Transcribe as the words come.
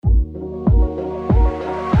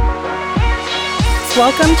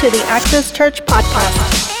Welcome to the Access Church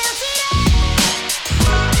Podcast.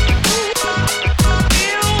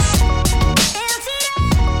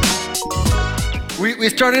 We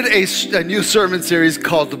started a new sermon series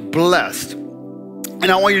called Blessed. And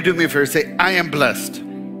I want you to do me a favor, say, I am blessed.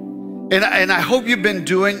 And I hope you've been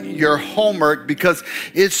doing your homework because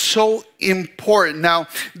it's so important. Now,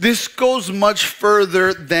 this goes much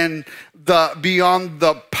further than beyond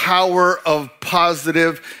the power of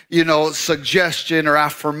positive, suggestion or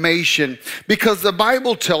affirmation, because the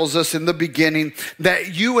Bible tells us in the beginning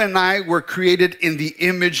that you and I were created in the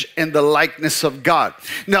image and the likeness of God.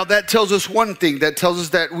 Now, that tells us one thing. That tells us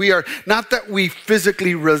that we are, not that we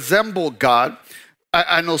physically resemble God.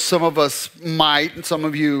 I know some of us might, some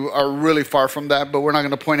of you are really far from that, but we're not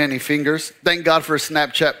going to point any fingers. Thank God for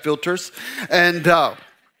Snapchat filters. And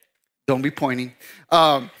don't be pointing.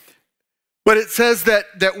 But it says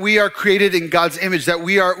that we are created in God's image, that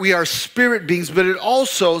we are spirit beings, but it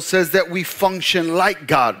also says that we function like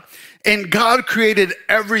God. And God created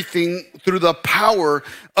everything through the power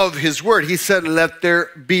of his word. He said, let there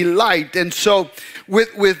be light. And so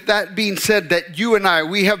with that being said, that you and I,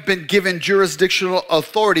 we have been given jurisdictional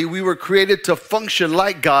authority. We were created to function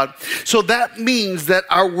like God. So that means that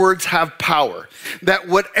our words have power, that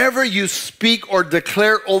whatever you speak or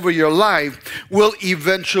declare over your life will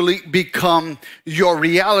eventually become your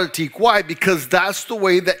reality. Why? Because that's the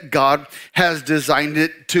way that God has designed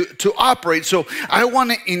it to operate. So I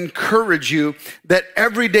want to encourage you that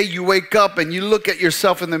every day you wake up and you look at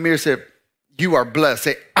yourself in the mirror, say, you are blessed.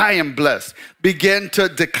 Say, I am blessed. Begin to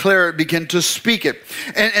declare it, begin to speak it.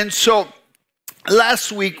 And so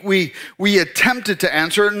last week we attempted to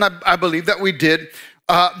answer, and I believe that we did,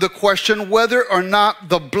 the question whether or not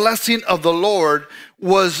the blessing of the Lord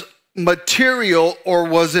was material or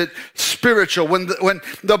was it spiritual. When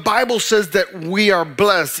the Bible says that we are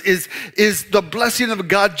blessed, is the blessing of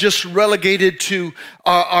God just relegated to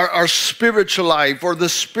our spiritual life or the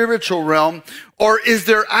spiritual realm, or is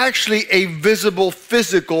there actually a visible,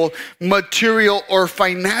 physical, material, or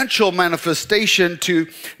financial manifestation to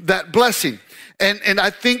that blessing? And I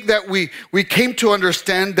think that we came to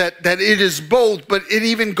understand that it is both, but it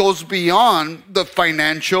even goes beyond the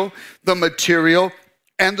financial, the material,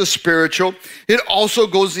 and the spiritual. It also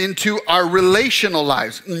goes into our relational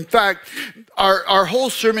lives. In fact, our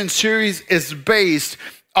whole sermon series is based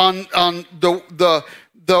on the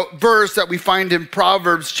verse that we find in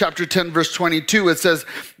Proverbs chapter 10, verse 22. It says,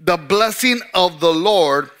 the blessing of the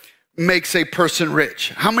Lord makes a person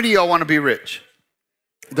rich. How many of y'all want to be rich?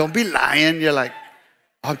 Don't be lying. You're like,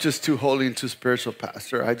 I'm just too holy and too spiritual,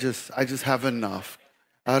 Pastor. I just have enough.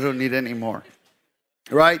 I don't need any more.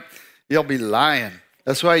 Right? You'll be lying.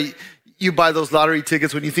 That's why you buy those lottery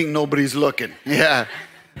tickets when you think nobody's looking. Yeah.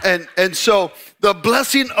 And so the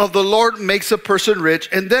blessing of the Lord makes a person rich.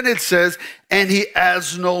 And then it says, and he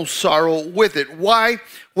adds no sorrow with it. Why?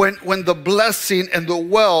 When the blessing and the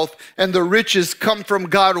wealth and the riches come from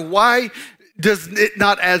God, why does it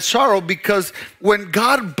not add sorrow? Because when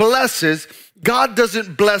God blesses, God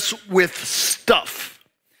doesn't bless with stuff.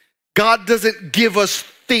 God doesn't give us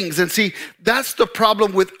things. And see, that's the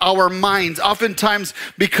problem with our minds. Oftentimes,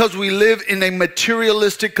 because we live in a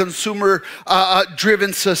materialistic, consumer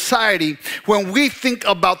driven society, when we think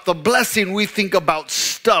about the blessing, we think about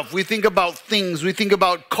stuff. We think about things. We think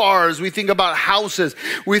about cars. We think about houses.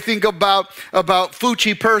 We think about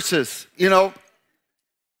Fucci purses,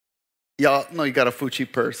 Y'all know you got a Fucci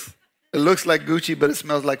purse. It looks like Gucci, but it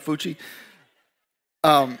smells like Fucci.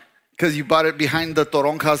 Because you bought it behind the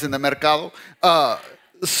toronjas in the mercado.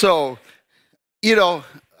 So, I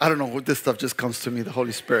don't know, this stuff just comes to me, the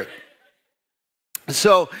Holy Spirit.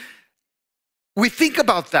 So, we think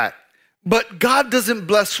about that. But God doesn't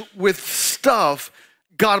bless with stuff.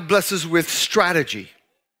 God blesses with strategy.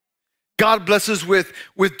 God blesses with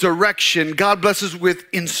direction. God blesses with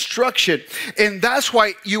instruction. And that's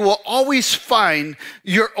why you will always find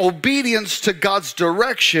your obedience to God's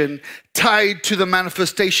direction tied to the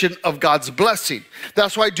manifestation of God's blessing.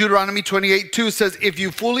 That's why Deuteronomy 28:2 says, if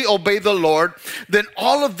you fully obey the Lord, then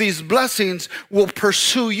all of these blessings will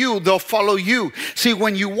pursue you. They'll follow you. See,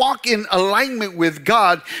 when you walk in alignment with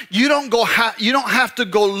God, you don't have to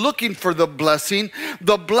go looking for the blessing.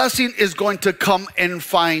 The blessing is going to come and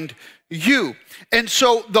find you. And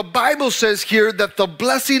so the Bible says here that the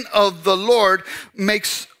blessing of the Lord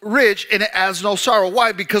makes rich and it adds no sorrow.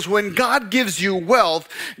 Why? Because when God gives you wealth,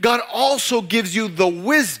 God also gives you the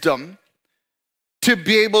wisdom to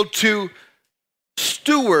be able to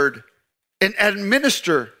steward and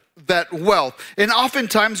administer that wealth. And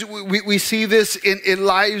oftentimes we see this in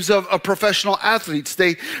lives of professional athletes.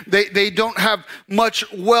 They don't have much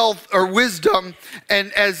wealth or wisdom.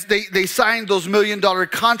 And as they sign those $1 million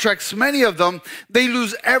contracts, many of them, they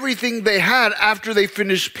lose everything they had after they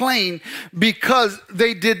finish playing because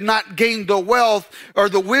they did not gain the wealth or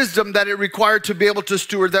the wisdom that it required to be able to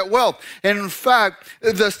steward that wealth. And in fact,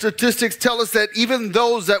 the statistics tell us that even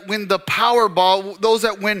those that win the Powerball, those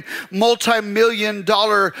that win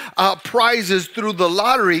multi-million-dollar prizes through the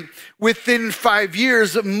lottery, within 5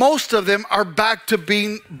 years, most of them are back to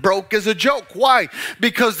being broke as a joke. Why?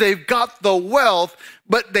 Because they've got the wealth,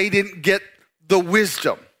 but they didn't get the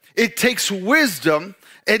wisdom. It takes wisdom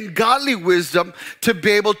and godly wisdom to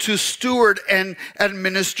be able to steward and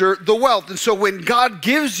administer the wealth. And so when God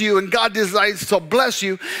gives you and God decides to bless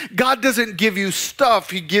you, God doesn't give you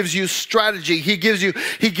stuff. He gives you strategy. He gives you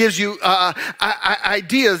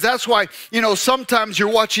ideas. That's why, sometimes you're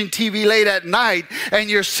watching TV late at night and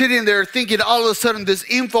you're sitting there thinking all of a sudden this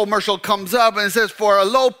infomercial comes up and it says for a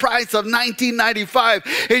low price of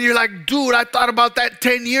 $19.95. And you're like, dude, I thought about that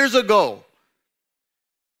 10 years ago.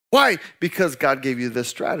 Why? Because God gave you this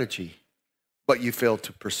strategy, but you failed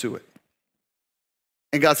to pursue it.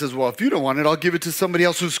 And God says, well, if you don't want it, I'll give it to somebody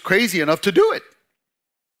else who's crazy enough to do it.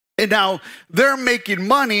 And now they're making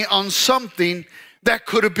money on something that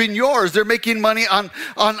could have been yours. They're making money on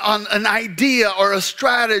an idea or a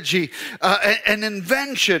strategy, an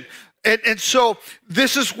invention. And so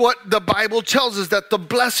this is what the Bible tells us, that the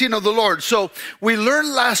blessing of the Lord. So we learned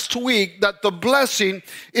last week that the blessing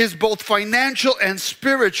is both financial and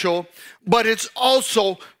spiritual, but it's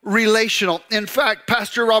also relational. In fact,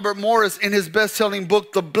 Pastor Robert Morris, in his best-selling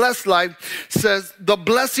book, The Blessed Life, says the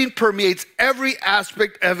blessing permeates every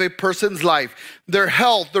aspect of a person's life: their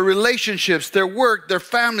health, their relationships, their work, their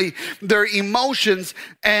family, their emotions,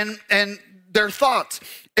 and their thoughts.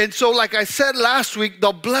 And so, like I said last week,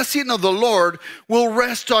 the blessing of the Lord will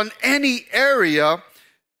rest on any area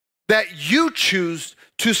that you choose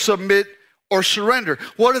to submit or surrender.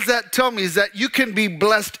 What does that tell me? Is that you can be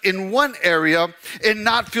blessed in one area and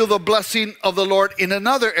not feel the blessing of the Lord in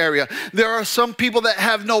another area. There are some people that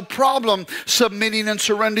have no problem submitting and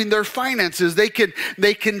surrendering their finances. They can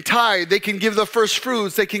tithe, they can give the first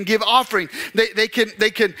fruits, they can give offering, they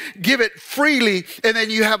can give it freely. And then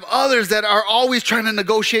you have others that are always trying to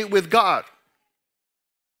negotiate with God.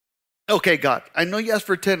 Okay, God, I know you asked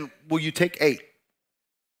for 10. Will you take 8?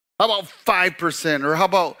 How about 5%? Or how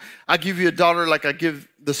about I give you $1 like I give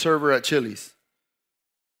the server at Chili's?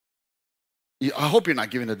 I hope you're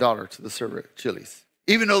not giving $1 to the server at Chili's,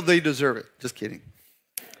 even though they deserve it. Just kidding.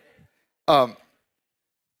 So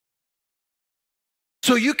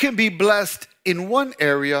you can be blessed in one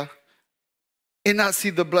area and not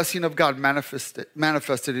see the blessing of God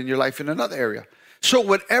manifested in your life in another area. So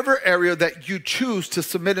whatever area that you choose to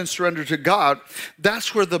submit and surrender to God,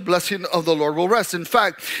 that's where the blessing of the Lord will rest. In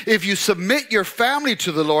fact, if you submit your family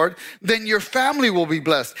to the Lord, then your family will be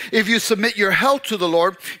blessed. If you submit your health to the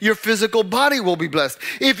Lord, your physical body will be blessed.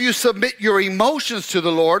 If you submit your emotions to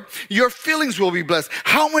the Lord, your feelings will be blessed.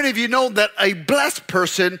 How many of you know that a blessed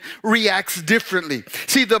person reacts differently?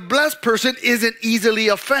 See, the blessed person isn't easily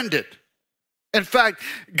offended. In fact,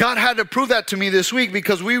 God had to prove that to me this week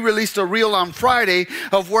because we released a reel on Friday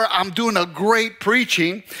of where I'm doing a great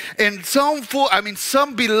preaching, and some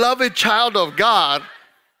beloved child of God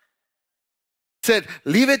said,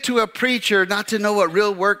 leave it to a preacher not to know what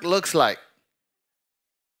real work looks like.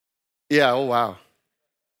 Yeah, oh wow.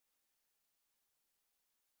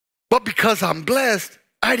 But because I'm blessed,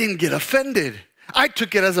 I didn't get offended. I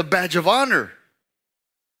took it as a badge of honor.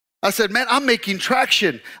 I said, man, I'm making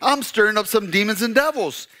traction. I'm stirring up some demons and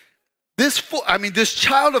devils. This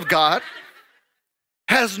child of God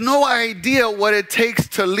has no idea what it takes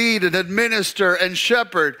to lead and administer and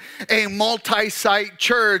shepherd a multi-site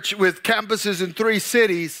church with campuses in 3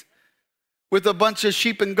 cities with a bunch of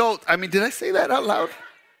sheep and goats. Did I say that out loud?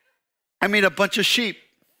 A bunch of sheep.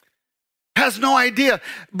 Has no idea.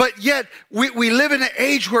 But yet, we live in an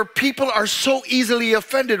age where people are so easily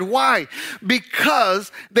offended. Why?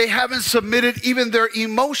 Because they haven't submitted even their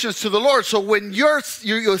emotions to the Lord. So when you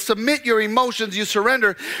submit your emotions, you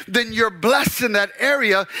surrender, then you're blessed in that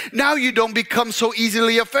area. Now you don't become so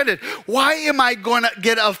easily offended. Why am I going to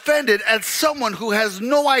get offended at someone who has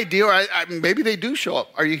no idea, or maybe they do show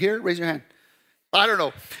up. Are you here? Raise your hand. I don't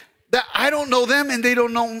know. That I don't know them and they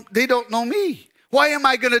don't know me. Why am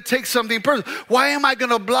I going to take something personal? Why am I going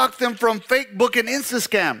to block them from Facebook and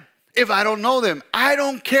Instascam if I don't know them? I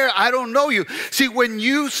don't care. I don't know you. See, when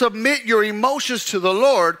you submit your emotions to the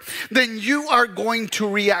Lord, then you are going to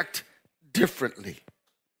react differently.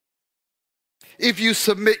 if you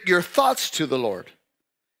submit your thoughts to the Lord,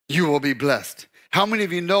 you will be blessed. How many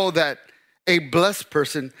of you know that a blessed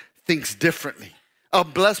person thinks differently? A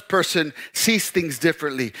blessed person sees things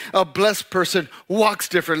differently. A blessed person walks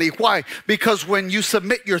differently. Why? Because when you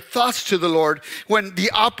submit your thoughts to the Lord, when the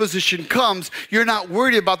opposition comes, you're not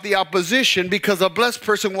worried about the opposition, because a blessed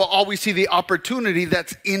person will always see the opportunity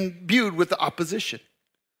that's imbued with the opposition.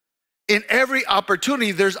 In every opportunity,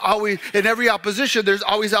 in every opposition, there's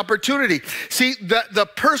always opportunity. See, the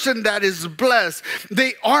person that is blessed,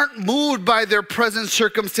 they aren't moved by their present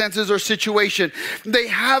circumstances or situation. They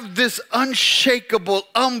have this unshakable,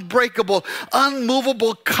 unbreakable,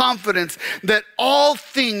 unmovable confidence that all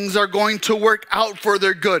things are going to work out for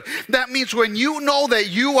their good. That means when you know that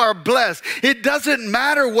you are blessed, it doesn't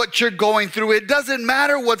matter what you're going through. It doesn't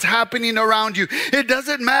matter what's happening around you. It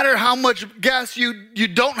doesn't matter how much gas you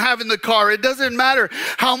don't have in the car. It doesn't matter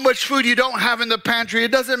how much food you don't have in the pantry.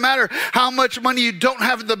 It doesn't matter how much money you don't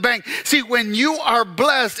have in the bank. See, when you are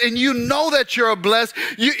blessed and you know that you're blessed,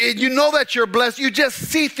 you know that you're blessed, you just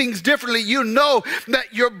see things differently. You know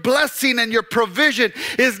that your blessing and your provision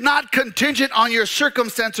is not contingent on your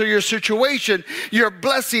circumstance or your situation. Your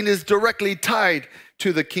blessing is directly tied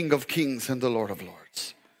to the King of Kings and the Lord of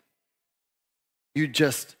Lords. You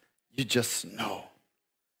just know.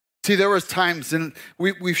 See, there was times, and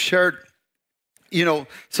we've shared,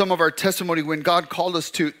 some of our testimony when God called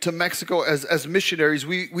us to Mexico as missionaries.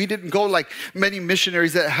 We didn't go like many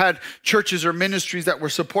missionaries that had churches or ministries that were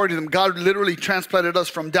supporting them. God literally transplanted us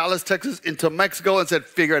from Dallas, Texas into Mexico and said,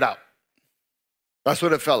 figure it out. That's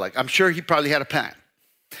what it felt like. I'm sure he probably had a plan.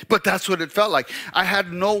 But that's what it felt like. I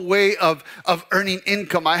had no way of earning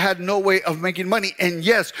income. I had no way of making money. And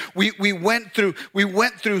yes, we went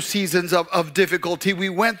through seasons of difficulty. We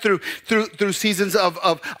went through seasons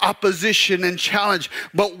of opposition and challenge.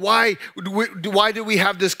 But why do we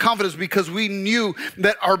have this confidence? Because we knew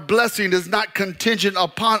that our blessing is not contingent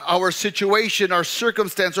upon our situation, our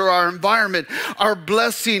circumstance, or our environment. Our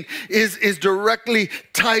blessing is directly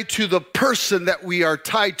tied to the person that we are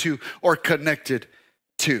tied to or connected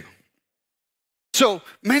to. So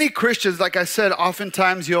many Christians, like I said,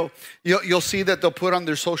 oftentimes you'll see that they'll put on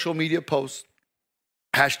their social media posts,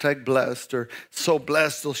 #blessed or so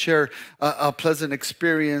blessed. They'll share a pleasant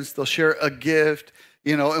experience. They'll share a gift.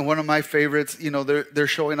 And one of my favorites, they're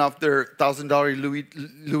showing off their $1,000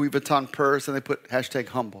 Louis Vuitton purse, and they put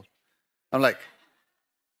 #humble. I'm like,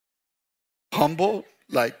 humble?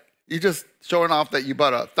 Like, you just showing off that you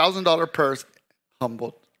bought a $1,000 purse,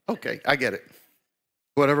 humbled. Okay, I get it.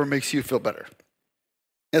 Whatever makes you feel better.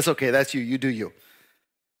 It's okay, that's you. You do you.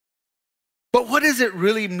 But what does it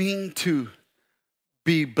really mean to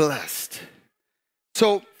be blessed?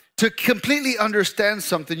 So to completely understand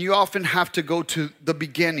something, you often have to go to the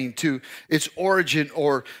beginning, to its origin,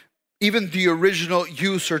 or even the original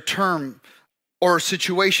use or term or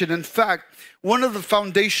situation. In fact, one of the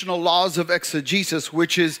foundational laws of exegesis,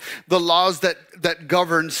 which is the laws that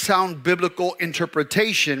govern sound biblical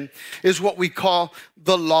interpretation, is what we call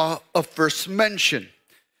the law of first mention.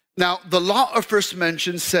 Now, the law of first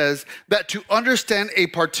mention says that to understand a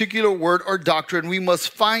particular word or doctrine, we must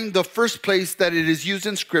find the first place that it is used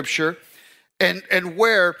in Scripture and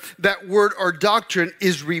where that word or doctrine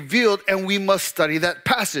is revealed, and we must study that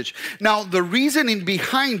passage. Now, the reasoning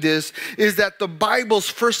behind this is that the Bible's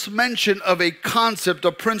first mention of a concept,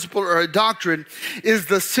 a principle, or a doctrine is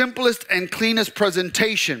the simplest and cleanest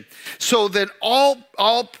presentation. So then all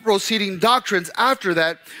proceeding doctrines after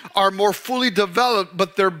that are more fully developed,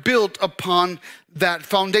 but they're built upon that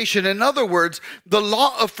foundation. In other words, the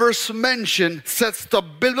law of first mention sets the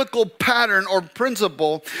biblical pattern or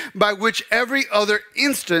principle by which every other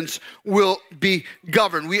instance will be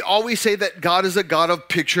governed. We always say that God is a God of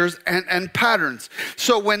pictures and patterns.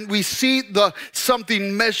 So when we see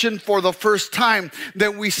something mentioned for the first time,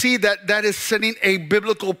 then we see that is setting a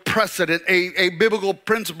biblical precedent, a biblical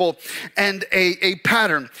principle, and a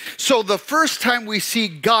pattern. So the first time we see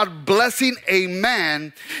God blessing a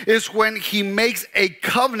man is when he makes a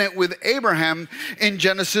covenant with Abraham in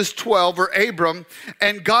Genesis 12, or Abram,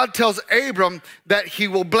 and God tells Abram that he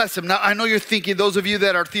will bless him. Now, I know you're thinking, those of you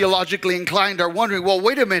that are theologically inclined are wondering, well,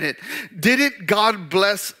 wait a minute. Didn't God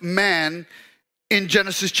bless man in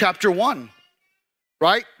Genesis chapter 1?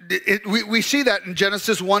 right? We see that in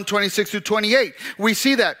Genesis 1:26-28. We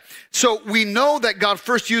see that. So we know that God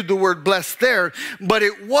first used the word blessed there, but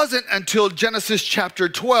it wasn't until Genesis chapter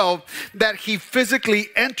 12 that he physically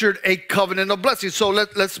entered a covenant of blessing. So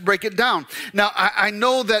let's break it down. Now, I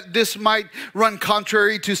know that this might run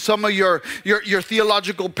contrary to some of your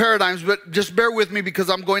theological paradigms, but just bear with me because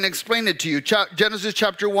I'm going to explain it to you. Genesis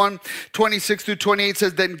chapter 1:26-28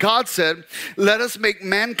 says, "Then God said, let us make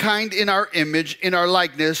mankind in our image, in our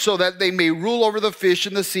likeness, so that they may rule over the fish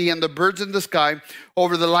in the sea and the birds in the sky,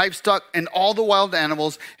 over the livestock and all the wild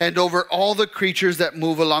animals, and over all the creatures that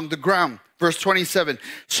move along the ground." Verse 27,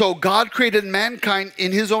 "So God created mankind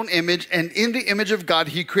in his own image, and in the image of God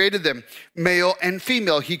he created them. Male and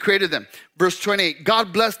female he created them." Verse 28,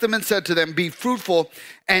 "God blessed them and said to them, be fruitful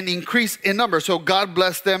and increase in number." So God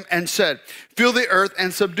blessed them and said, "Fill the earth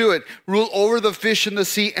and subdue it. Rule over the fish in the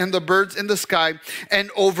sea and the birds in the sky, and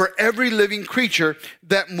over every living creature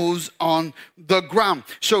that moves on the ground."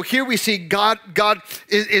 So here we see God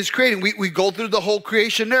is creating. We go through the whole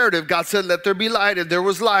creation narrative. God said, "Let there be light," and there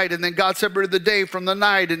was light. And then God separated the day from the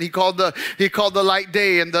night, and he called the light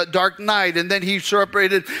day and the dark night. And then he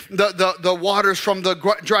separated the waters from the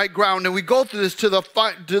dry ground. And we go through this to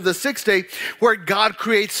the sixth day where God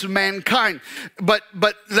creates mankind. But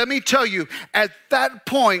let me tell you, at that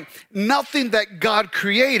point, nothing that God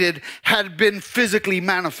created had been physically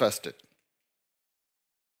manifested.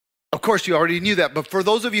 Of course, you already knew that, but for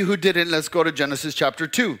those of you who didn't, let's go to Genesis chapter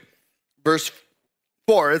 2, verse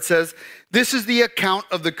 4. It says, "This is the account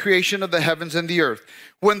of the creation of the heavens and the earth.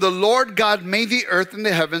 When the Lord God made the earth and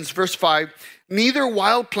the heavens," verse 5, "neither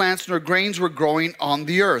wild plants nor grains were growing on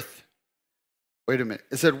the earth." Wait a minute.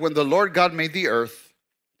 It said, when the Lord God made the earth,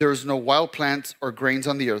 there was no wild plants or grains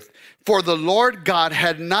on the earth. For the Lord God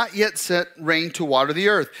had not yet sent rain to water the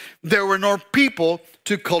earth. There were no people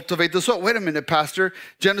to cultivate the soil. Wait a minute, Pastor.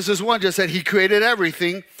 Genesis 1 just said he created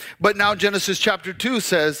everything. But now Genesis chapter 2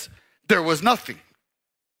 says there was nothing.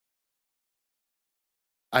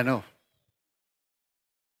 I know.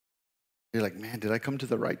 You're like, man, did I come to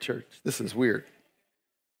the right church? This is weird.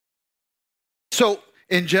 So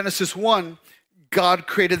in Genesis 1, God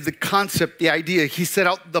created the concept, the idea. He set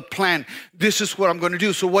out the plan. This is what I'm going to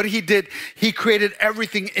do. So what he did, he created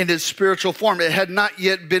everything in its spiritual form. It had not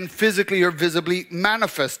yet been physically or visibly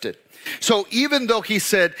manifested. So even though he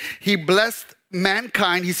said he blessed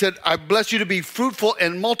mankind, he said, "I bless you to be fruitful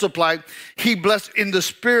and multiply," he blessed in the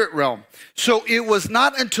spirit realm. So it was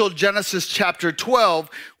not until Genesis chapter 12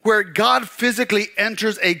 where God physically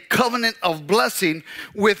enters a covenant of blessing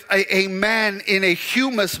with a man in a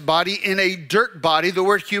humus body, in a dirt body. The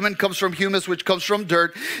word human comes from humus, which comes from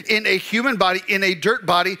dirt. In a human body, in a dirt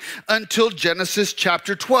body, until Genesis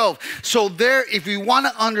chapter 12. So there, if you want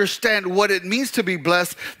to understand what it means to be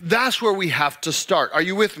blessed, that's where we have to start. Are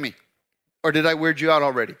you with me? Or did I weird you out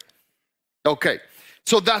already? Okay,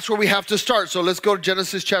 so that's where we have to start. So let's go to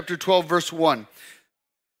Genesis chapter 12, verse 1.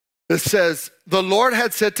 It says, "The Lord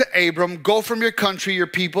had said to Abram, go from your country, your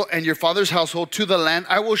people, and your father's household to the land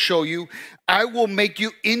I will show you. I will make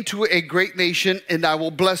you into a great nation, and I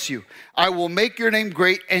will bless you. I will make your name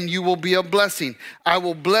great, and you will be a blessing. I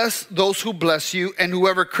will bless those who bless you, and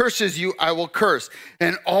whoever curses you, I will curse.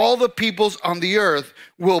 And all the peoples on the earth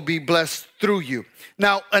will be blessed through you."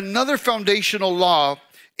 Now, another foundational law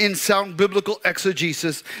in sound biblical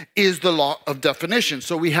exegesis is the law of definition.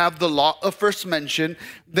 So we have the law of first mention,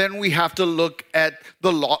 then we have to look at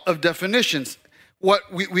the law of definitions.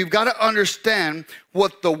 We've got to understand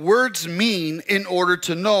what the words mean in order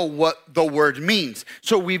to know what the word means.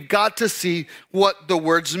 So we've got to see what the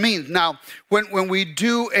words mean. Now, when we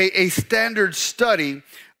do a standard study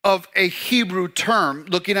of a Hebrew term,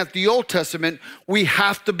 looking at the Old Testament, we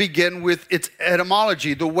have to begin with its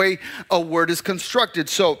etymology, the way a word is constructed.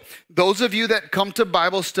 So those of you that come to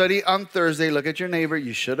Bible study on Thursday, look at your neighbor,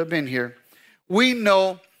 you should have been here. We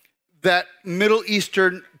know that Middle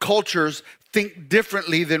Eastern cultures think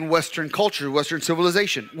differently than Western culture, Western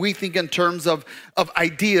civilization. We think in terms of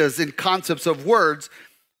ideas and concepts of words,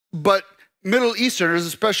 but Middle Easterners,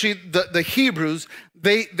 especially the Hebrews,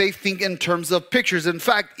 they think in terms of pictures. In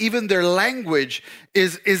fact, even their language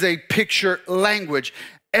is a picture language.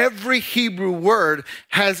 Every Hebrew word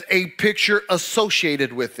has a picture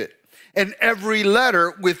associated with it. And every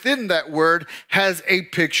letter within that word has a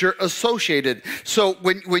picture associated. So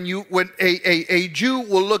when a Jew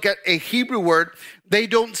will look at a Hebrew word, they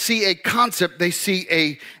don't see a concept, they see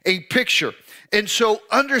a picture. And so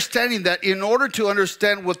understanding that, in order to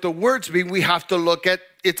understand what the words mean, we have to look at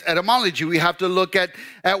its etymology. We have to look at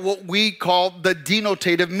what we call the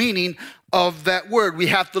denotative meaning of that word. We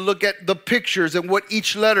have to look at the pictures and what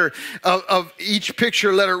each letter of each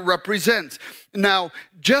picture letter represents. Now,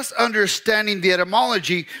 just understanding the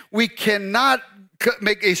etymology, we cannot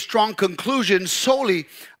make a strong conclusion solely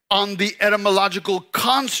on the etymological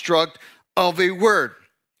construct of a word.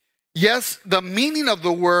 Yes, the meaning of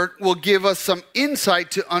the word will give us some insight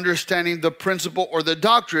to understanding the principle or the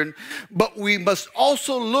doctrine, but we must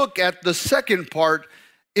also look at the second part,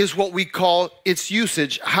 is what we call its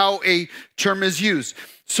usage, how a term is used.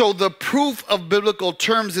 So the proof of biblical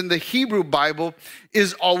terms in the Hebrew Bible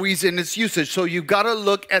is always in its usage. So you've got to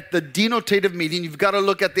look at the denotative meaning, you've got to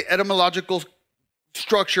look at the etymological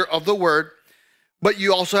structure of the word, but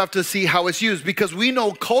you also have to see how it's used, because we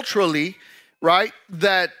know culturally, right,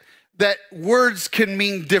 that words can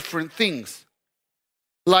mean different things.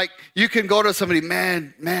 Like you can go to somebody,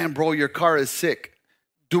 man, bro, your car is sick.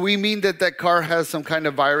 Do we mean that car has some kind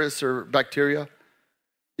of virus or bacteria?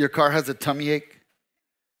 Your car has a tummy ache?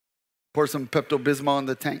 Pour some Pepto-Bismol in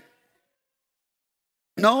the tank?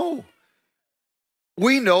 No.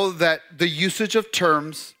 We know that the usage of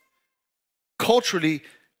terms, culturally,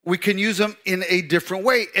 we can use them in a different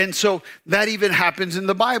way. And so that even happens in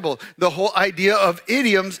the Bible. The whole idea of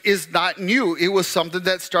idioms is not new. It was something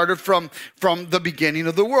that started from the beginning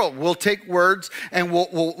of the world. We'll take words and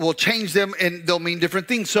we'll change them and they'll mean different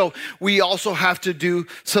things. So we also have to do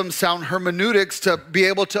some sound hermeneutics to be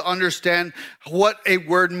able to understand what a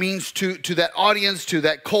word means to that audience, to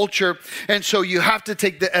that culture. And so you have to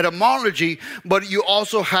take the etymology, but you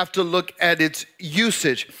also have to look at its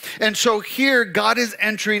usage. And so here God is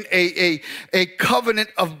entering a covenant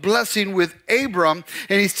of blessing with Abram,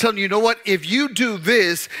 and he's telling you know what, if you do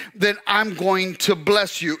this, then I'm going to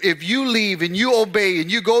bless you. If you leave and you obey and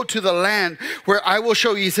you go to the land where I will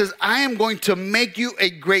show you, he says, I am going to make you a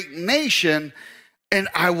great nation and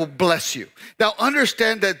I will bless you. Now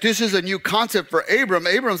understand that this is a new concept for Abram.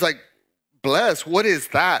 Abram's like, bless, what is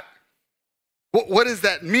that? What does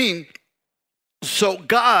that mean? So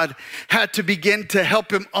God had to begin to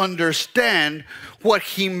help him understand what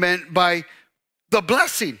he meant by the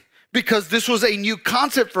blessing, because this was a new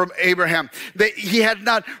concept from Abraham, that he had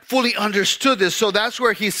not fully understood this. So that's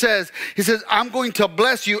where he says, I'm going to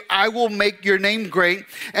bless you. I will make your name great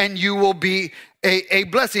and you will be a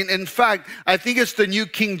blessing. In fact, I think it's the New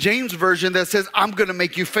King James Version that says, I'm going to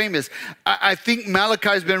make you famous. I think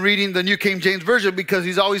Malachi's been reading the New King James Version because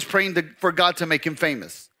he's always praying for God to make him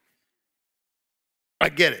famous. I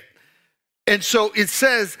get it. And so it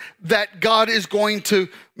says that God is going to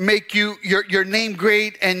make you your name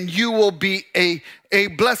great and you will be a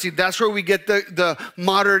blessing. That's where we get the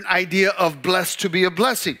modern idea of blessed to be a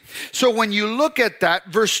blessing. So when you look at that,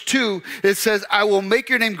 verse 2, it says, I will make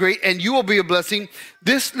your name great and you will be a blessing.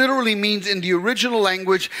 This literally means in the original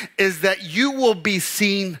language is that you will be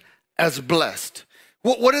seen as blessed.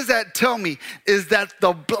 What does that tell me? Is that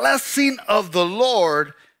the blessing of the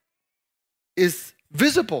Lord is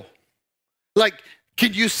visible. Like,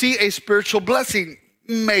 can you see a spiritual blessing?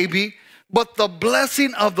 Maybe, but the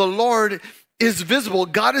blessing of the Lord is visible.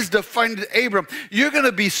 God is defined to Abram. You're going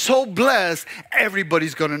to be so blessed,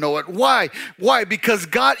 everybody's going to know it. Why? Because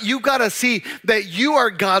God, you got to see that you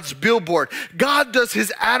are God's billboard. God does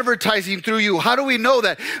his advertising through you. How do we know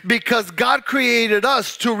that? Because God created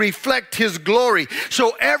us to reflect his glory.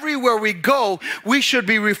 So everywhere we go, we should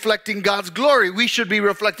be reflecting God's glory. We should be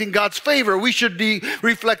reflecting God's favor. We should be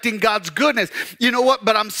reflecting God's goodness. You know what?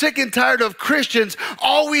 But I'm sick and tired of Christians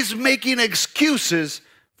always making excuses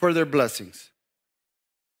for their blessings.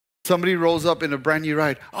 Somebody rolls up in a brand new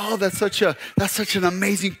ride. Oh, that's such an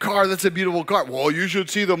amazing car. That's a beautiful car. Well, you should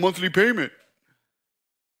see the monthly payment.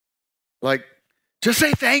 Like, just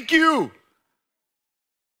say thank you.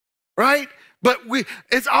 Right? But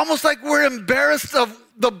it's almost like we're embarrassed of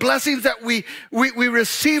the blessings that we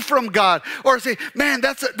receive from God. Or say, man,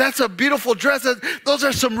 that's a beautiful dress. Those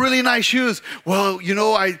are some really nice shoes. Well, you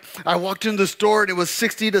know, I walked in the store and it was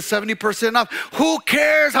 60 to 70% off. Who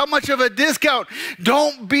cares how much of a discount?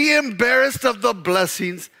 Don't be embarrassed of the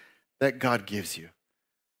blessings that God gives you.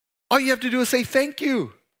 All you have to do is say thank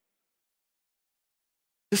you.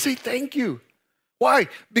 Just say thank you. Why?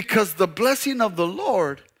 Because the blessing of the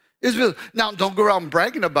Lord is real. Now, don't go around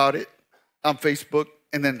bragging about it on Facebook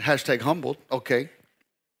and then hashtag humbled. Okay.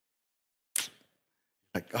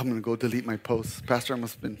 Like, I'm going to go delete my posts. Pastor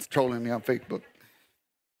must have been trolling me on Facebook.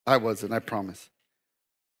 I wasn't, I promise.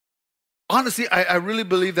 Honestly, I really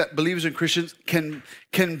believe that believers and Christians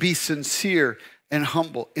can be sincere and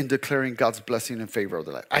humble in declaring God's blessing and favor of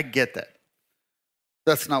their life. I get that.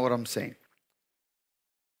 That's not what I'm saying.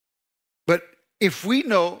 But if we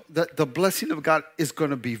know that the blessing of God is going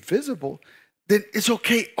to be visible, then it's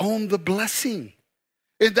okay, own the blessing.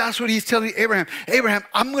 And that's what he's telling Abraham. Abraham,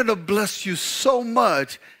 I'm going to bless you so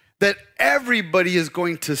much that everybody is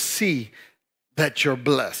going to see that you're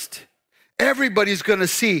blessed. Everybody's going to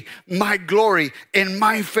see my glory and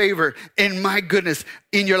my favor and my goodness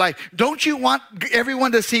in your life. Don't you want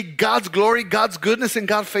everyone to see God's glory, God's goodness, and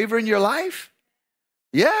God's favor in your life?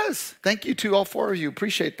 Yes. Thank you to all four of you.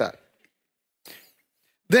 Appreciate that.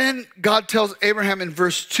 Then God tells Abraham in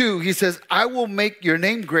verse 2, he says, I will make your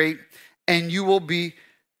name great and you will be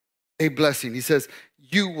a blessing. He says,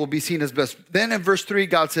 you will be seen as blessed. Then in verse 3,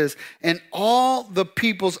 God says, and all the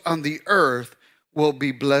peoples on the earth will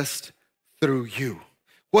be blessed through you.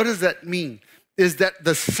 What does that mean? Is that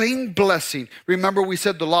the same blessing? Remember, we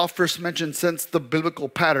said the law first mentioned since the biblical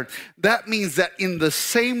pattern. That means that in the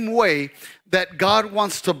same way that God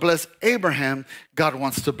wants to bless Abraham, God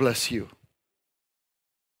wants to bless you.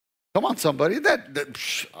 Come on, somebody.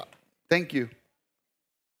 Thank you.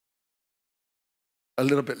 A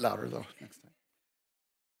little bit louder, though, next time.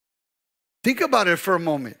 Think about it for a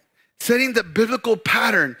moment. Setting the biblical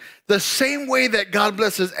pattern, the same way that God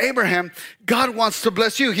blesses Abraham, God wants to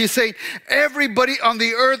bless you. He's saying everybody on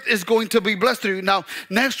the earth is going to be blessed through you. Now,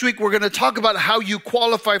 next week, we're going to talk about how you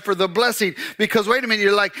qualify for the blessing. Because wait a minute,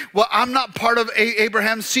 you're like, well, I'm not part of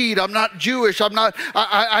Abraham's seed. I'm not Jewish.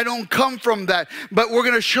 I don't come from that. But we're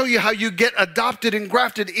going to show you how you get adopted and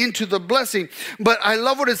grafted into the blessing. But I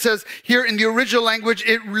love what it says here in the original language.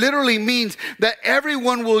 It literally means that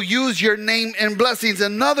everyone will use your name in blessings.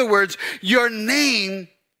 In other words, your name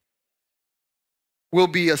will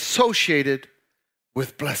be associated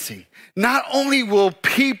with blessing. Not only will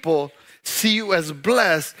people see you as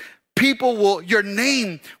blessed, your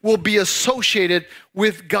name will be associated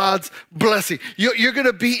with God's blessing. You're going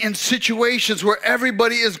to be in situations where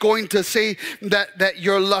everybody is going to say that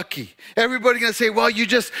you're lucky. Everybody's going to say, well, you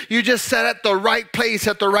just sat at the right place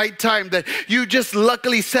at the right time, that you just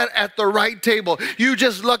luckily sat at the right table. You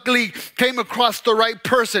just luckily came across the right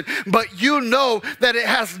person. But you know that it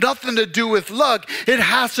has nothing to do with luck. It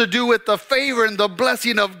has to do with the favor and the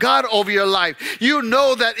blessing of God over your life. You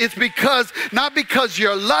know that it's not because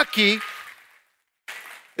you're lucky,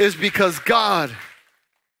 it's because God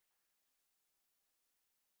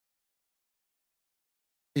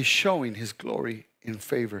is showing his glory in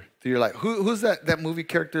favor through your life. Who's that movie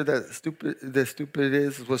character that stupid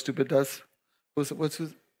is what stupid does? What's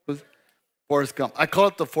Forrest Gump. I call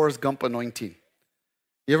it the Forrest Gump anointing.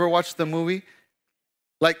 You ever watch the movie?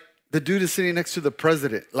 Like the dude is sitting next to the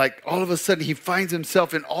president. Like all of a sudden he finds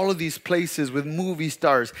himself in all of these places with movie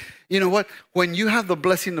stars. You know what? When you have the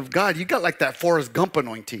blessing of God, you got like that Forrest Gump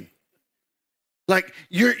anointing. Like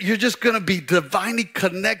you're just going to be divinely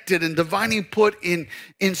connected and divinely put in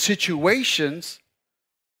situations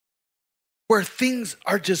where things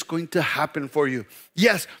are just going to happen for you.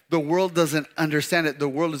 Yes, the world doesn't understand it. The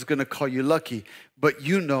world is going to call you lucky, but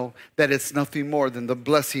you know that it's nothing more than the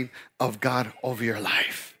blessing of God over your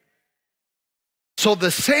life. So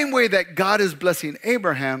the same way that God is blessing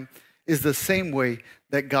Abraham is the same way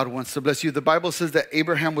that God wants to bless you. The Bible says that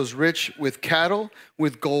Abraham was rich with cattle,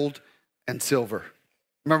 with gold, and silver.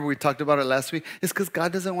 Remember we talked about it last week? It's because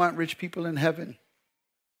God doesn't want rich people in heaven.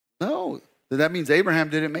 No, that means Abraham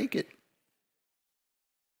didn't make it.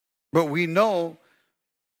 But we know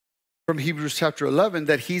from Hebrews chapter 11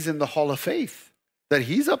 that he's in the hall of faith, that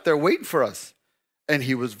he's up there waiting for us. And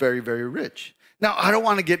he was very, very rich. Now, I don't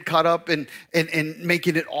want to get caught up in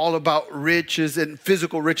making it all about riches and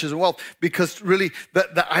physical riches and wealth, because really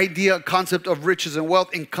the concept of riches and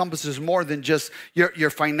wealth encompasses more than just your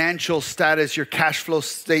financial status, your cash flow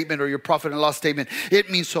statement, or your profit and loss statement. It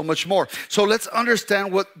means so much more. So let's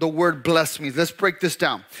understand what the word blessed means. Let's break this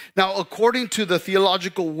down. Now, according to the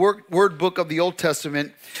Theological Word Book of the Old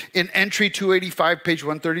Testament, in entry 285, page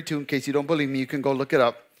 132, in case you don't believe me, you can go look it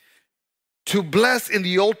up. To bless in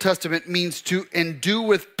the Old Testament means to endue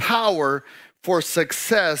with power for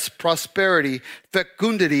success, prosperity,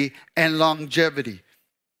 fecundity, and longevity.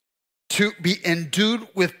 To be endued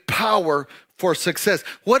with power for success.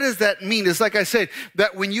 What does that mean? It's like I said,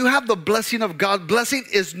 that when you have the blessing of God, blessing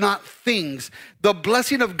is not things. The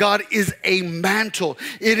blessing of God is a mantle.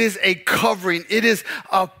 It is a covering. It is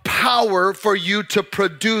a power for you to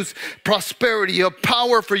produce prosperity, a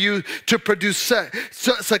power for you to produce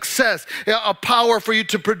success, a power for you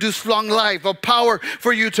to produce long life, a power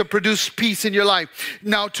for you to produce peace in your life.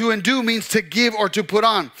 Now, to endue means to give or to put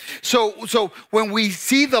on. So when we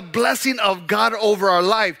see the blessing of God over our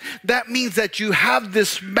life, that means that you have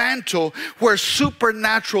this mantle where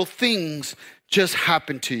supernatural things just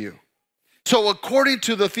happen to you. So according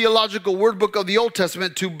to the theological word book of the Old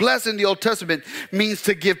Testament, to bless in the Old Testament means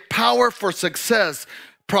to give power for success,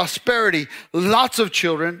 prosperity, lots of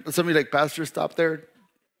children. Somebody like, Pastor, stop there.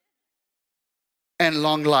 And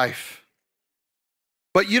long life.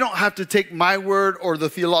 But you don't have to take my word or the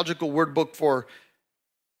theological word book for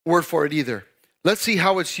it either. Let's see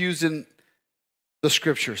how it's used in the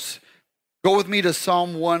scriptures. Go with me to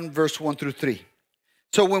Psalm 1, verse 1 through 3.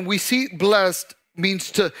 So when we see blessed,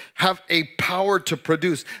 means to have a power to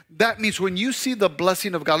produce. That means when you see the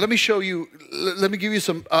blessing of God, let me show you, let me give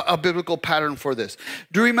you a biblical pattern for this.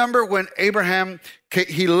 Do you remember when Abraham,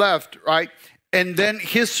 he left, right? And then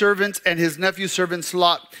his servants and his nephew's servants,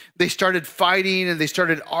 Lot, they started fighting and they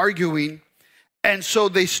started arguing. And so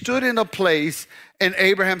they stood in a place and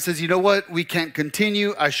Abraham says, you know what? We can't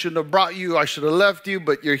continue. I shouldn't have brought you. I should have left you,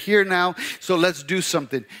 but you're here now. So let's do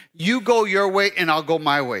something. You go your way and I'll go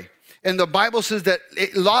my way. And the Bible says that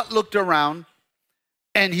Lot looked around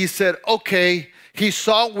and he said, okay, he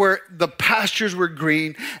saw where the pastures were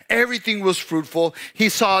green, everything was fruitful. He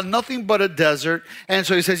saw nothing but a desert. And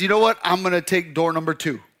so he says, you know what? I'm going to take door number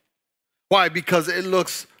 2. Why? Because it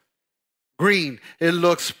looks green. It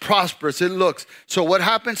looks prosperous. So what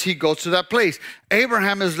happens? He goes to that place.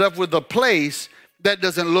 Abraham is left with a place that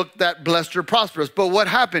doesn't look that blessed or prosperous. But what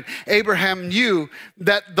happened? Abraham knew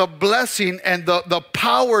that the blessing and the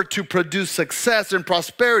power to produce success and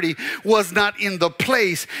prosperity was not in the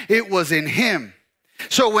place, it was in him.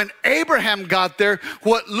 So when Abraham got there,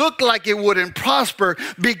 what looked like it wouldn't prosper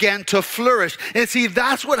began to flourish. And see,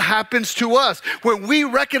 that's what happens to us. When we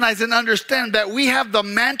recognize and understand that we have the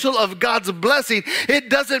mantle of God's blessing, it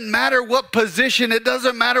doesn't matter what position, it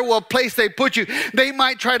doesn't matter what place they put you. They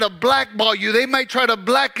might try to blackball you, they might try to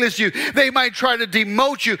blacklist you, they might try to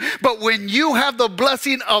demote you. But when you have the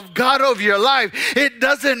blessing of God over your life, it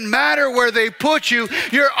doesn't matter where they put you,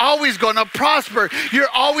 you're always going to prosper. You're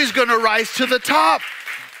always going to rise to the top.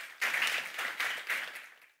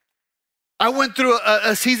 I went through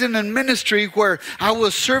a season in ministry where I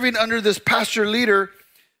was serving under this pastor leader,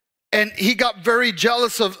 and he got very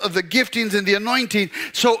jealous of the giftings and the anointing,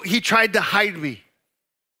 so he tried to hide me.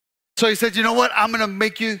 So he said, you know what? I'm going to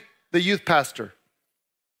make you the youth pastor.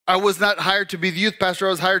 I was not hired to be the youth pastor. I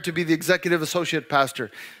was hired to be the executive associate pastor.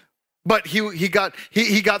 But he got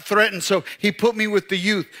threatened, so he put me with the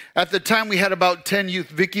youth. At the time, we had about 10 youth.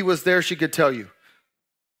 Vicky was there. She could tell you.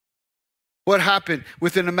 What happened?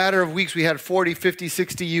 Within a matter of weeks, we had 40, 50,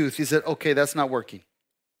 60 youth. He said, okay, that's not working.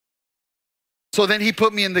 So then he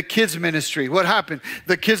put me in the kids ministry. What happened?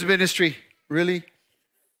 The kids ministry, really?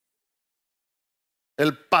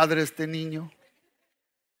 El padre este niño.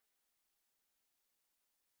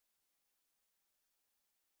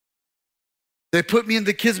 They put me in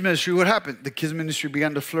the kids ministry. What happened? The kids ministry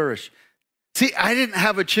began to flourish. See, I didn't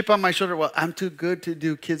have a chip on my shoulder. Well, I'm too good to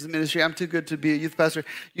do kids ministry. I'm too good to be a youth pastor.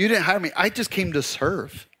 You didn't hire me. I just came to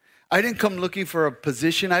serve. I didn't come looking for a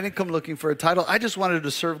position. I didn't come looking for a title. I just wanted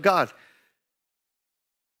to serve God.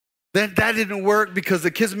 Then that didn't work because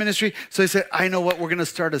the kids ministry. So he said, I know what, we're going to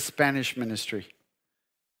start a Spanish ministry.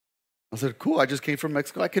 I said, cool, I just came from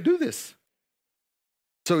Mexico. I could do this.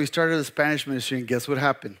 So we started a Spanish ministry, and guess what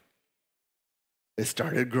happened? It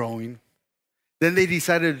started growing. Then they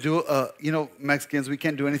decided to do, Mexicans, we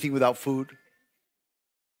can't do anything without food.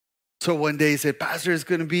 So one day he said, Pastor, it's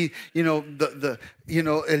going to be, el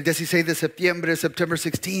 16 de septiembre, September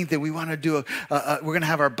 16th, and we want to do we're going to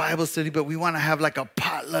have our Bible study, but we want to have like a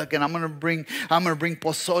potluck, and I'm going to bring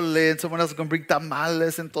pozole, and someone else is going to bring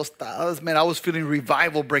tamales and tostadas. Man, I was feeling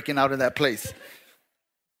revival breaking out in that place.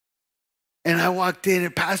 And I walked in,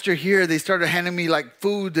 and Pastor here, they started handing me like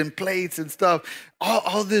food and plates and stuff,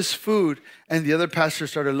 all this food. And the other pastor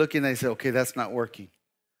started looking, and they said, okay, that's not working.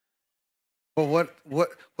 But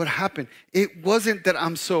what happened? It wasn't that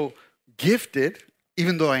I'm so gifted,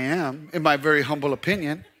 even though I am, in my very humble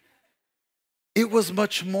opinion. It was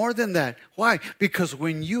much more than that. Why? Because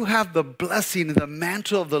when you have the blessing and the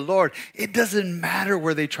mantle of the Lord, it doesn't matter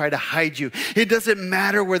where they try to hide you. It doesn't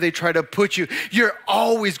matter where they try to put you. You're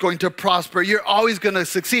always going to prosper. You're always going to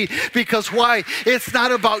succeed. Because why? It's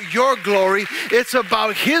not about your glory. It's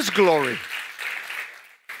about His glory.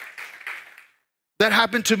 That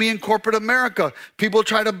happened to me in corporate America. People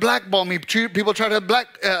try to blackball me. People try to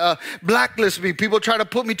blacklist me. People try to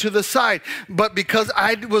put me to the side. But because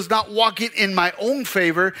I was not walking in my own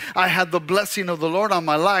favor, I had the blessing of the Lord on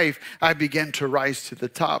my life, I began to rise to the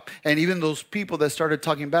top. And even those people that started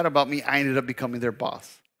talking bad about me, I ended up becoming their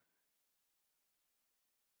boss.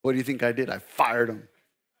 What do you think I did? I fired them.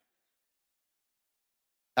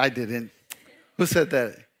 I didn't. Who said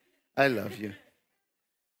that? I love you.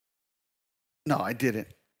 No, I didn't.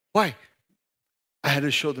 Why? I had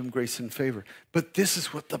to show them grace and favor. But this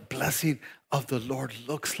is what the blessing of the Lord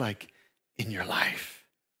looks like in your life.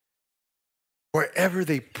 Wherever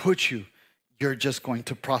they put you, you're just going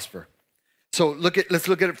to prosper. So let's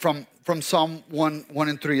look at it from Psalm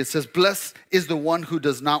 1:1-3. It says, blessed is the one who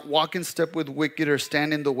does not walk in step with wicked or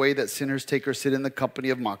stand in the way that sinners take or sit in the company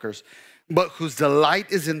of mockers, but whose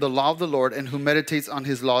delight is in the law of the Lord and who meditates on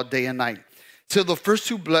his law day and night. So the first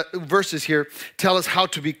two verses here tell us how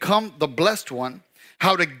to become the blessed one,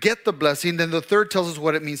 how to get the blessing. Then the third tells us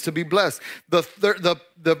what it means to be blessed.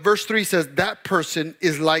 The verse 3 says that person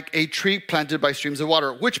is like a tree planted by streams of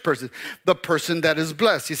water. Which person? The person that is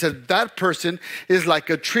blessed. He said that person is like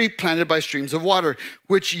a tree planted by streams of water,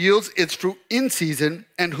 which yields its fruit in season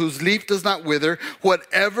and whose leaf does not wither.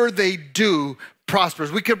 Whatever they do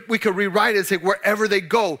prospers. We could rewrite it and say wherever they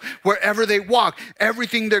go, wherever they walk,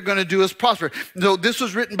 everything they're going to do is prosper. So this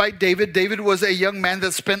was written by David. David was a young man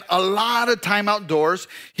that spent a lot of time outdoors.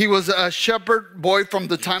 He was a shepherd boy from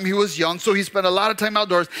the time he was young, so he spent a lot of time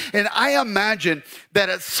outdoors. And I imagine that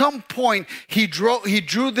at some point he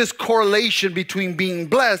drew this correlation between being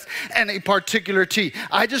blessed and a particular tree.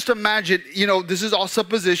 I just imagine, this is all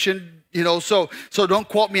supposition. So don't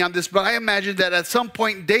quote me on this, but I imagine that at some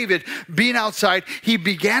point, David, being outside, he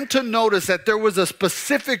began to notice that there was a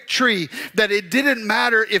specific tree that it didn't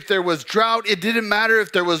matter if there was drought, it didn't matter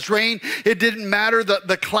if there was rain, it didn't matter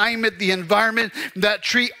the climate, the environment, that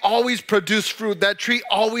tree always produced fruit, that tree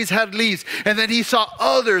always had leaves. And then he saw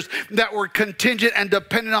others that were contingent and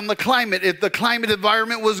dependent on the climate. If the climate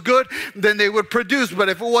environment was good, then they would produce, but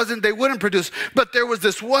if it wasn't, they wouldn't produce. But there was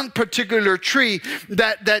this one particular tree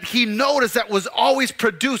that he noticed that was always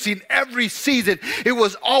producing every season. It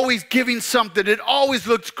was always giving something. It always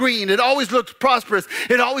looked green. It always looked prosperous.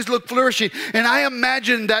 It always looked flourishing. And I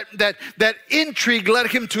imagine that intrigue led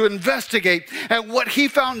him to investigate. And what he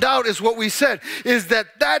found out is what we said, is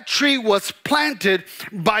that tree was planted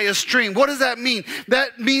by a stream. What does that mean?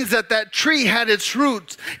 That means that tree had its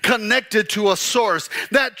roots connected to a source.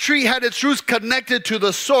 That tree had its roots connected to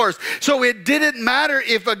the source. So it didn't matter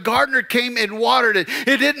if a gardener came and watered it.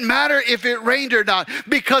 It didn't matter if it rained or not,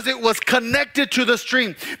 because it was connected to the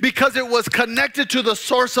stream, because it was connected to the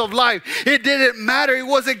source of life. It didn't matter. It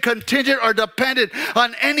wasn't contingent or dependent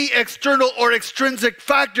on any external or extrinsic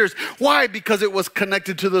factors. Why? Because it was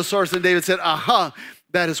connected to the source. And David said,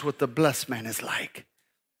 that is what the blessed man is like.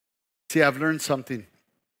 See, I've learned something,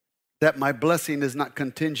 that my blessing is not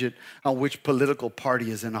contingent on which political party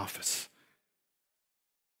is in office.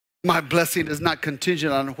 My blessing is not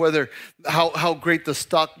contingent on how great the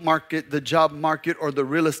stock market, the job market, or the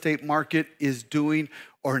real estate market is doing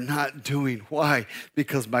or not doing. Why?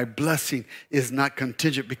 Because my blessing is not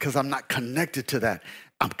contingent, because I'm not connected to that.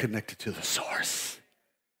 I'm connected to the source.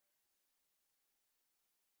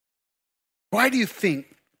 Why do you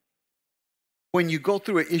think when you go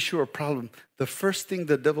through an issue or problem, the first thing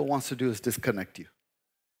the devil wants to do is disconnect you?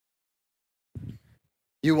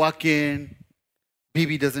 You walk in,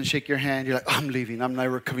 BB doesn't shake your hand. You're like, I'm leaving. I'm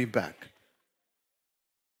never coming back.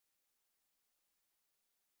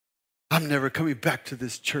 I'm never coming back to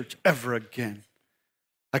this church ever again.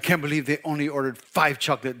 I can't believe they only ordered 5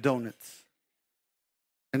 chocolate donuts.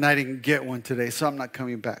 And I didn't get one today, so I'm not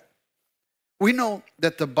coming back. We know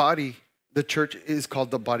that the church is called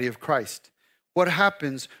the body of Christ. What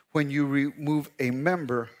happens when you remove a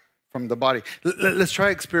member from the body? Let's try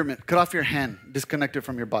an experiment. Cut off your hand. Disconnect it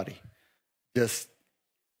from your body.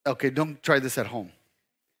 Okay, don't try this at home.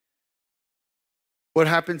 What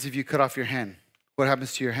happens if you cut off your hand? What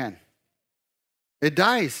happens to your hand? It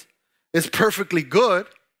dies. It's perfectly good.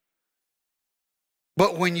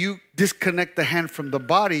 But when you disconnect the hand from the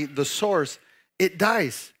body, the source, it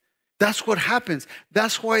dies. That's what happens.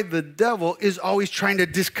 That's why the devil is always trying to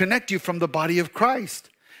disconnect you from the body of Christ.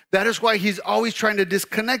 That is why he's always trying to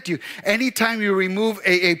disconnect you. Anytime you remove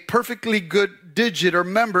a perfectly good digit or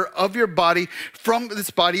member of your body from this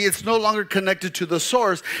body, it's no longer connected to the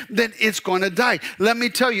source, then it's going to die. Let me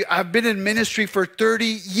tell you, I've been in ministry for 30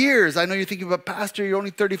 years. I know you're thinking, but Pastor, you're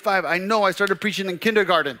only 35. I know, I started preaching in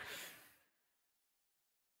kindergarten.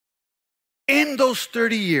 In those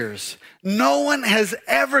 30 years, no one has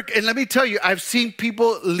ever, and let me tell you, I've seen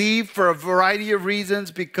people leave for a variety of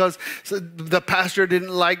reasons, because the pastor didn't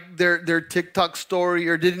like their TikTok story,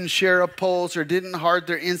 or didn't share a post, or didn't heart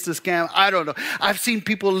their Insta scam. I don't know. I've seen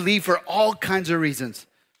people leave for all kinds of reasons.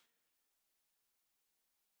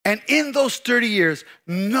 And in those 30 years,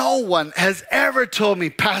 no one has ever told me,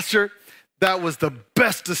 Pastor, that was the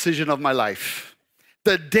best decision of my life.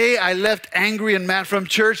 The day I left angry and mad from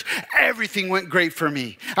church, everything went great for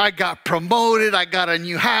me. I got promoted. I got a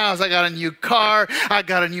new house. I got a new car. I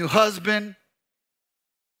got a new husband.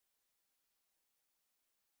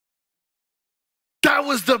 that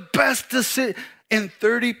was the best decision. In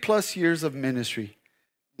 30 plus years of ministry,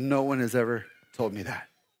 no one has ever told me that.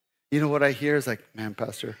 You know what I hear is like, man,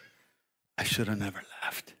 Pastor, I should have never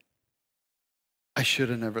left. I should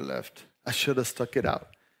have never left. I should have stuck it out.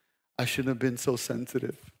 I shouldn't have been so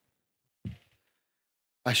sensitive.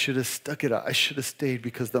 I should have stuck it out. I should have stayed,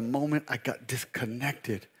 because the moment I got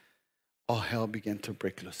disconnected, all hell began to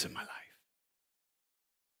break loose in my life.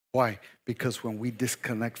 Why? Because when we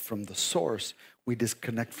disconnect from the source, we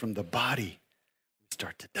disconnect from the body, we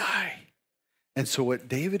start to die. And so what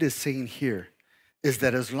David is saying here is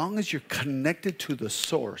that as long as you're connected to the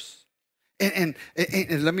source, and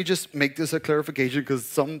let me just make this a clarification, because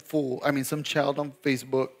some child on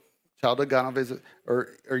Facebook, child of God on Facebook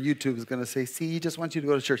or YouTube is going to say, see, he just wants you to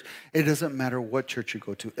go to church. It doesn't matter what church you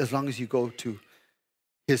go to, as long as you go to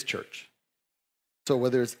his church. So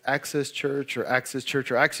whether it's Access Church or Access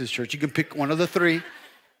Church or Access Church, you can pick one of the three.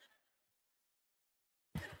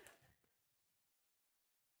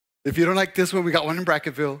 If you don't like this one, we got one in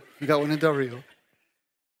Brackettville. We got one in Del Rio.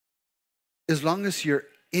 As long as you're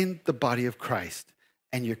in the body of Christ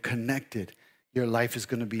and you're connected, your life is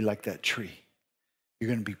going to be like that tree. You're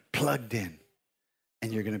going to be plugged in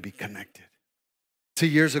and you're going to be connected. 2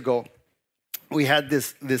 years ago, we had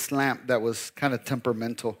this lamp that was kind of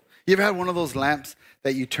temperamental. You ever had one of those lamps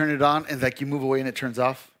that you turn it on and like you move away and it turns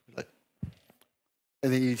off?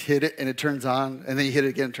 And then you hit it and it turns on, and then you hit it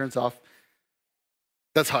again and it turns off.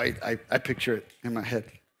 That's how I picture it in my head.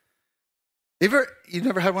 You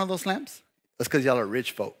never had one of those lamps? That's because y'all are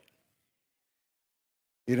rich folk.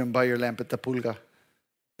 You didn't buy your lamp at the pulga.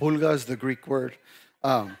 Pulga is the Greek word.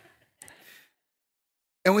 And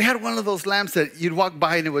we had one of those lamps that you'd walk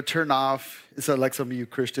by and it would turn off. It's like some of you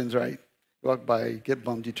Christians, right? You walk by, you get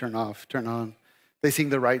bummed, you turn off, turn on. They sing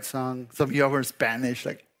the right song. Some of you are in Spanish.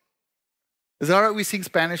 Like, is it all right we sing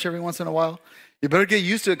Spanish every once in a while? You better get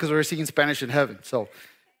used to it, because we're singing Spanish in heaven. So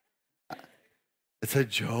it's a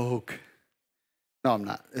joke. No, I'm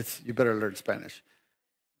not. You better learn Spanish.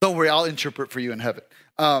 Don't worry, I'll interpret for you in heaven.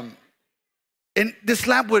 And this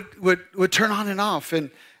lamp would turn on and off. And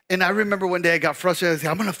I remember one day I got frustrated. I said,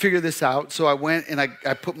 I'm going to figure this out. So I went and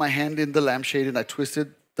I put my hand in the lampshade and I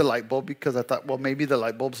twisted the light bulb, because I thought, well, maybe the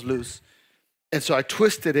light bulb's loose. And so I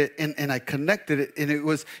twisted it and I connected it, and it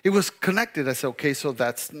was connected. I said, okay, so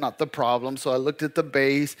that's not the problem. So I looked at the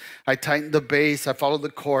base, I tightened the base, I followed the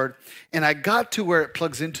cord, and I got to where it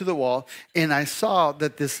plugs into the wall, and I saw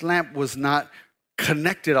that this lamp was not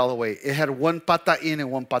connected all the way. It had one pata in and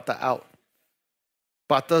one pata out.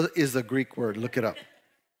 Pata is the Greek word, look it up.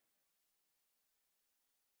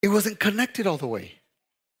 It wasn't connected all the way.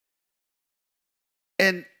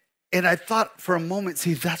 And I thought for a moment,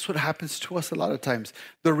 see, that's what happens to us a lot of times.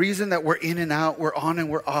 The reason that we're in and out, we're on and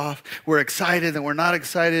we're off, we're excited and we're not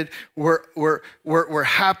excited, we're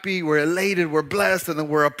happy, we're elated, we're blessed, and then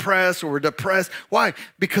we're oppressed or we're depressed. Why?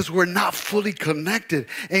 Because we're not fully connected.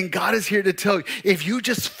 And God is here to tell you, if you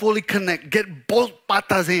just fully connect, get both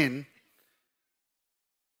patas in,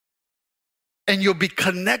 and you'll be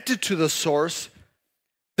connected to the source,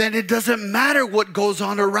 then it doesn't matter what goes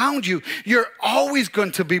on around you. You're always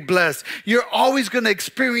going to be blessed. You're always going to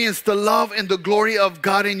experience the love and the glory of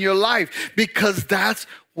God in your life, because that's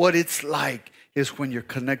what it's like, is when you're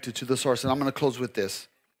connected to the source. And I'm going to close with this.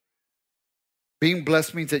 Being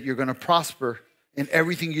blessed means that you're going to prosper in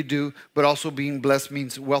everything you do, but also being blessed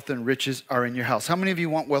means wealth and riches are in your house. How many of you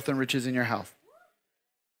want wealth and riches in your house?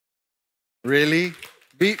 Really?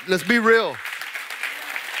 Let's be real.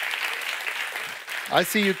 I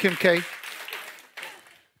see you, Kim K.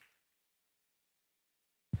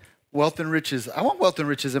 Wealth and riches. I want wealth and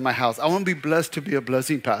riches in my house. I want to be blessed to be a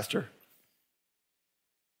blessing, Pastor.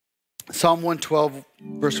 Psalm 112,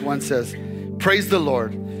 verse 1 says, praise the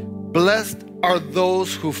Lord. Blessed are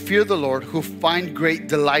those who fear the Lord, who find great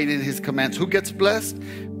delight in his commands. Who gets blessed?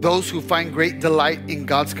 Those who find great delight in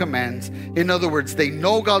God's commands. In other words, they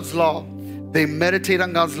know God's law. They meditate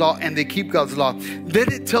on God's law and they keep God's law.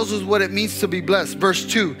 Then it tells us what it means to be blessed. Verse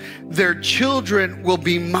 2, their children will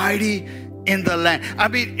be mighty in the land. I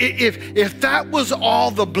mean, if that was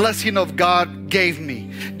all the blessing of God gave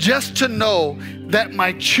me, just to know that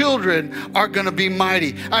my children are going to be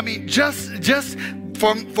mighty. I mean, just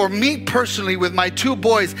for me personally, with my two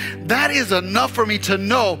boys, that is enough for me to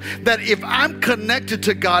know that if I'm connected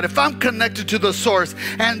to God, if I'm connected to the source,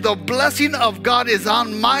 and the blessing of God is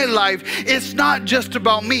on my life, it's not just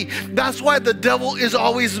about me. That's why the devil is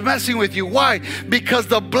always messing with you. Why? Because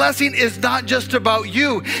the blessing is not just about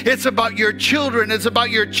you. It's about your children. It's about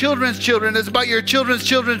your children's children. It's about your children's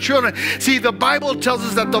children's children. See, the Bible tells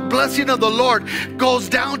us that the blessing of the Lord goes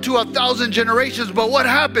down to 1,000 generations. But what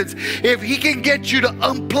happens if he can get you to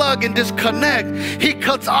unplug and disconnect, he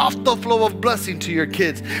cuts off the flow of blessing to your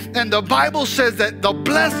kids. And the Bible says that the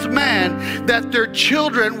blessed man, that their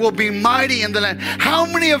children will be mighty in the land. How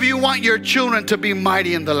many of you want your children to be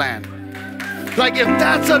mighty in the land? Like, if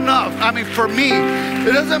that's enough, I mean, for me,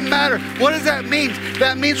 it doesn't matter. What does that mean?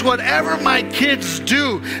 That means whatever my kids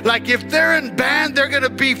do, like if they're in band, they're going to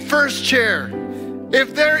be first chair.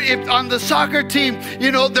 If on the soccer team,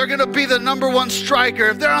 you know, they're going to be the #1 striker.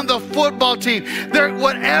 If they're on the football team,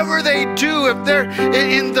 whatever they do, if they're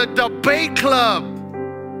in the debate club.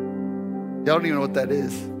 Y'all don't even know what that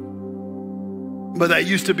is. But that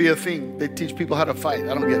used to be a thing. They teach people how to fight.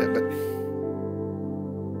 I don't get it, but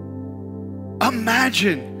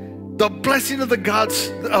imagine the blessing of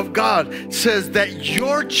God says that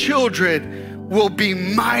your children will be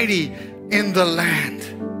mighty in the land.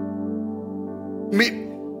 I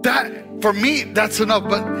mean, for me, that's enough,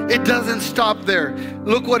 but it doesn't stop there.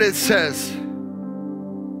 Look what it says.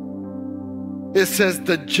 It says,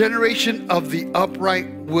 the generation of the upright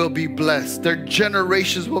will be blessed. Their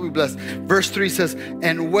generations will be blessed. Verse 3 says,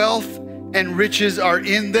 and wealth and riches are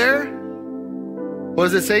in there.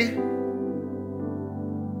 What does it say?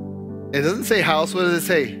 It doesn't say house. What does it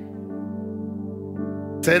say?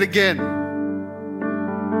 Say it again.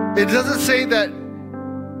 It doesn't say that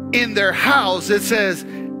in their house. It says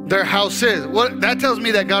their house is. That tells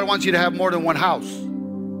me that God wants you to have more than one house.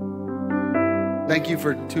 Thank you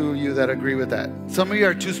for 2 of you that agree with that. Some of you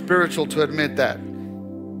are too spiritual to admit that.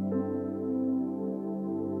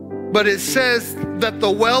 But it says that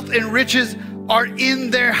the wealth and riches are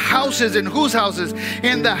in their houses. In whose houses?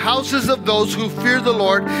 In the houses of those who fear the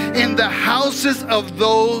Lord, in the houses of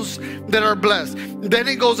those that are blessed. Then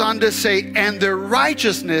it goes on to say, and their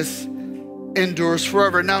righteousness endures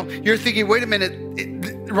forever. Now, you're thinking, wait a minute,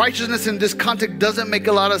 righteousness in this context doesn't make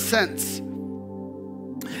a lot of sense.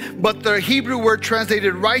 But the Hebrew word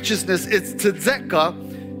translated righteousness is tzedakah,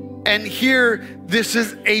 and here this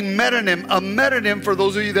is a metonym. A metonym, for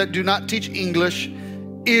those of you that do not teach English,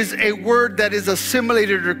 is a word that is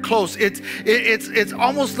assimilated or close. It's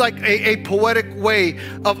almost like a poetic way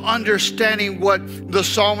of understanding what the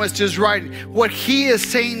psalmist is writing. What he is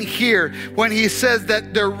saying here when he says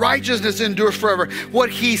that their righteousness endures forever,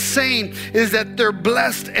 what he's saying is that they're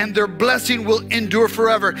blessed and their blessing will endure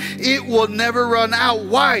forever. It will never run out.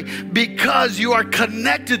 Why? Because you are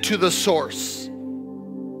connected to the source.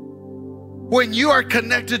 When you are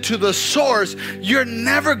connected to the source, you're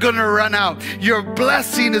never going to run out. Your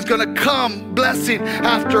blessing is going to come, blessing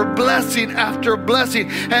after blessing after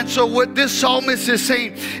blessing. And so what this psalmist is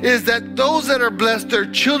saying is that those that are blessed,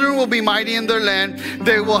 their children will be mighty in their land.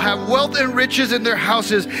 They will have wealth and riches in their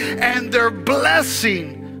houses, and their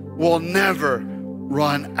blessing will never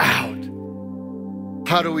run out.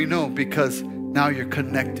 How do we know? Because now you're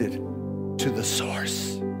connected to the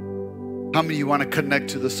source. How many of you want to connect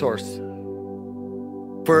to the source?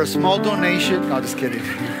 For a small donation, no, just kidding.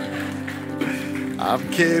 I'm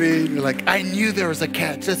kidding. You're like, I knew there was a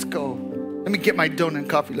catch. Let's go. Let me get my donut and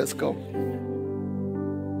coffee. Let's go.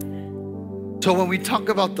 So when we talk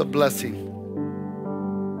about the blessing,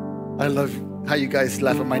 I love how you guys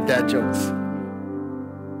laugh at my dad jokes.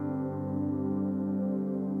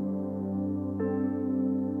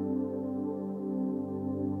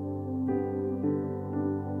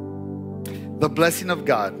 The blessing of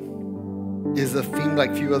God is a theme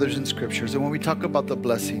like few others in scriptures. And when we talk about the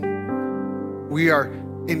blessing, we are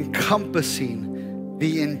encompassing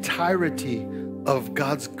the entirety of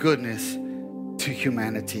God's goodness to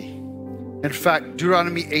humanity. In fact,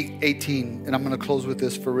 Deuteronomy 8:18, and I'm going to close with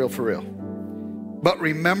this for real. But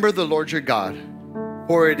remember the Lord your God,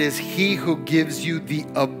 for it is He who gives you the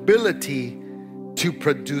ability to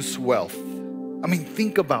produce wealth. I mean,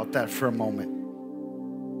 think about that for a moment.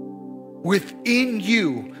 Within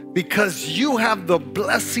you, because you have the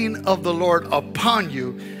blessing of the Lord upon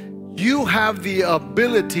you, you have the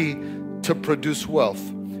ability to produce wealth.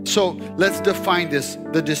 So let's define this,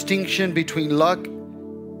 the distinction between luck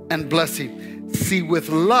and blessing. See, with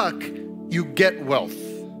luck, you get wealth.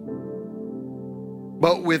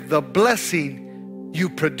 But with the blessing, you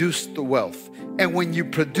produce the wealth. And when you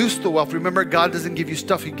produce the wealth, remember, God doesn't give you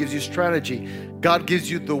stuff, He gives you strategy. God gives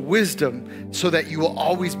you the wisdom so that you will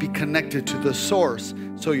always be connected to the source,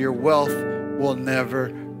 so your wealth will never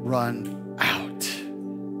run out.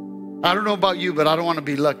 I don't know about you, but I don't want to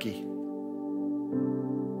be lucky.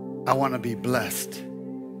 I want to be blessed.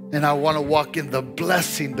 And I want to walk in the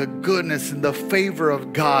blessing, the goodness, and the favor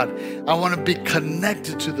of God. I want to be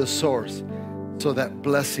connected to the source so that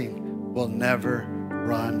blessing will never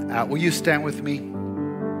run out. Will you stand with me?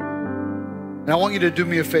 And I want you to do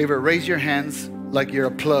me a favor. Raise your hands like you're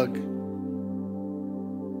a plug.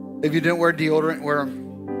 If you didn't wear deodorant, wear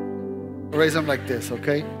them. Raise them like this,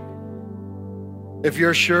 okay? If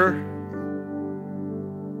you're sure,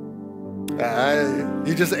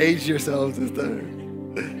 you just aged yourselves.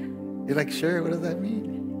 You're like, sure, what does that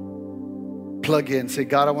mean? Plug in. Say,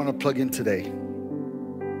 God, I want to plug in today.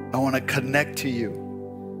 I want to connect to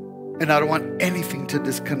you. And I don't want anything to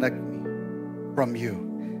disconnect me from you.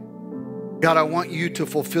 God, I want you to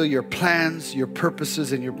fulfill your plans, your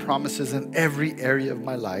purposes, and your promises in every area of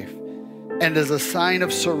my life. And as a sign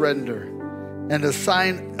of surrender and a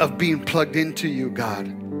sign of being plugged into you, God,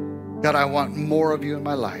 I want more of you in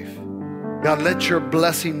my life. God, let your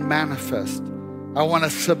blessing manifest. I want to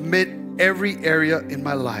submit every area in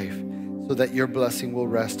my life so that your blessing will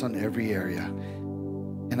rest on every area.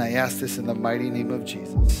 And I ask this in the mighty name of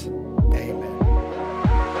Jesus. Amen.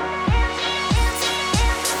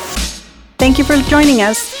 Thank you for joining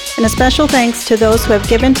us, and a special thanks to those who have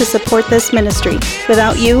given to support this ministry.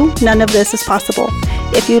 Without you, none of this is possible.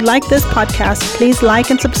 If you like this podcast, please like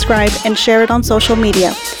and subscribe and share it on social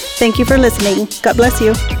media. Thank you for listening. God bless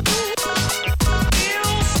you.